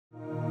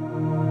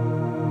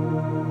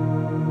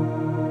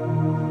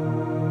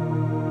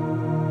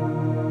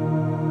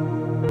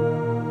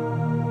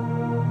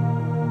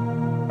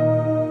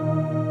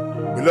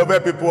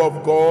Beloved people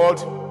of God,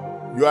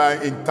 you are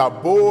in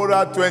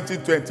Tabora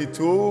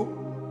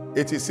 2022.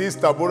 It is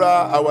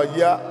Tabora, our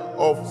year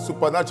of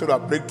supernatural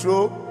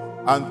breakthrough.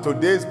 And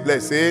today's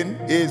blessing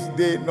is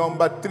day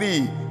number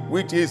 3,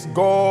 which is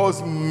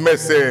God's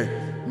mercy.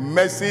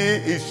 Mercy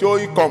is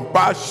showing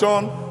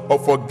compassion or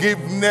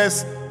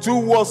forgiveness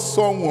towards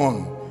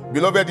someone.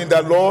 Beloved in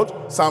the Lord,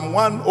 Psalm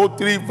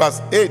 103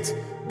 verse 8,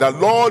 the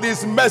Lord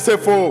is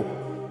merciful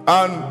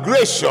and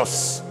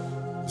gracious,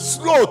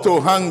 slow to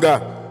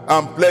anger,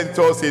 and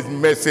plenteous is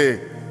mercy.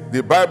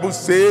 The Bible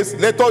says,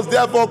 let us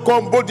therefore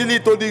come boldly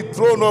to the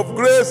throne of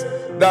grace,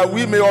 that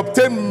we may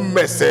obtain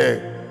mercy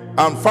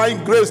and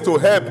find grace to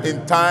help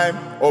in time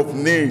of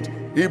need.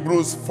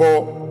 Hebrews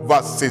 4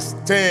 verse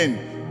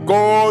 16.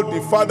 God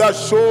the Father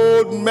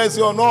showed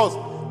mercy on us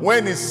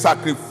when he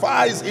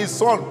sacrificed his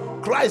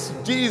son, Christ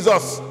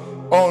Jesus,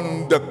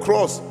 on the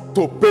cross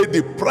to pay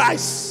the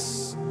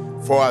price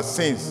for our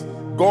sins.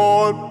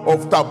 God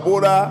of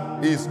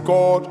Tabora is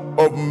God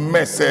of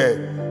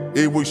mercy.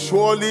 He will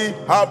surely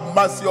have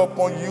mercy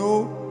upon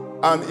you,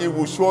 and he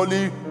will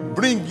surely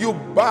bring you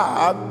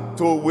back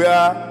to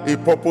where he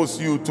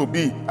purposed you to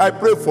be. I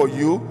pray for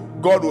you.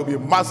 God will be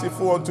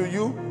merciful unto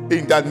you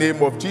in the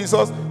name of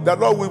Jesus. The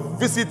Lord will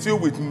visit you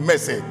with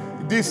mercy.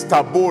 This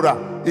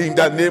Tabora, in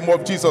the name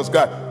of Jesus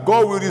God.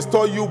 God will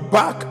restore you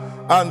back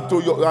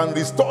and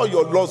restore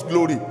your lost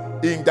glory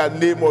in the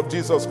name of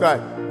Jesus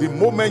Christ. The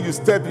moment you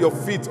step your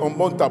feet on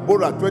Mount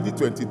Tabora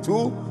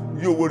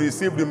 2022, you will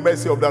receive the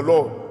mercy of the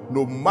Lord.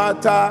 No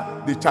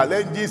matter the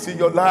challenges in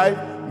your life,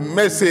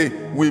 mercy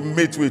will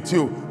meet with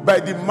you.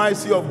 By the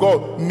mercy of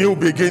God, new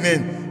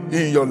beginning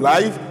in your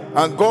life,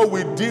 and God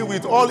will deal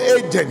with all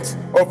agents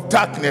of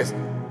darkness,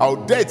 our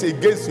death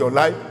against your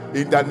life,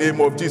 in the name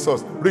of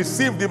Jesus.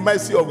 Receive the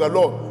mercy of the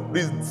Lord.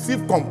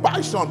 Receive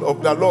compassion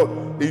of the Lord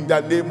in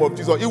the name of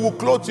Jesus. He will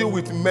clothe you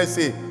with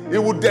mercy. He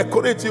will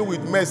decorate you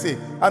with mercy.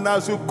 And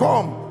as you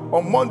come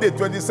on Monday,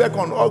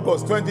 22nd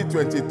August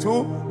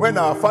 2022, when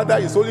our Father,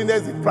 His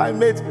Holiness, the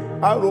Primate,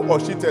 Aro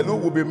Oshitelu,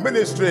 will be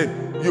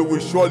ministering, you will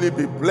surely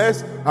be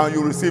blessed and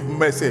you will receive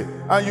mercy.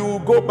 And you will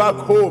go back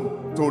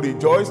home to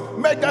rejoice.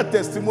 Mega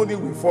testimony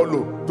will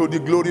follow to the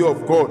glory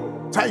of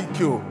God. Thank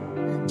you,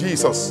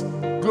 Jesus.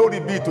 Glory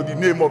be to the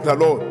name of the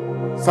Lord.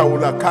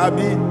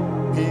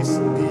 Saulakabi, peace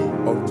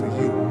be unto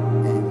you.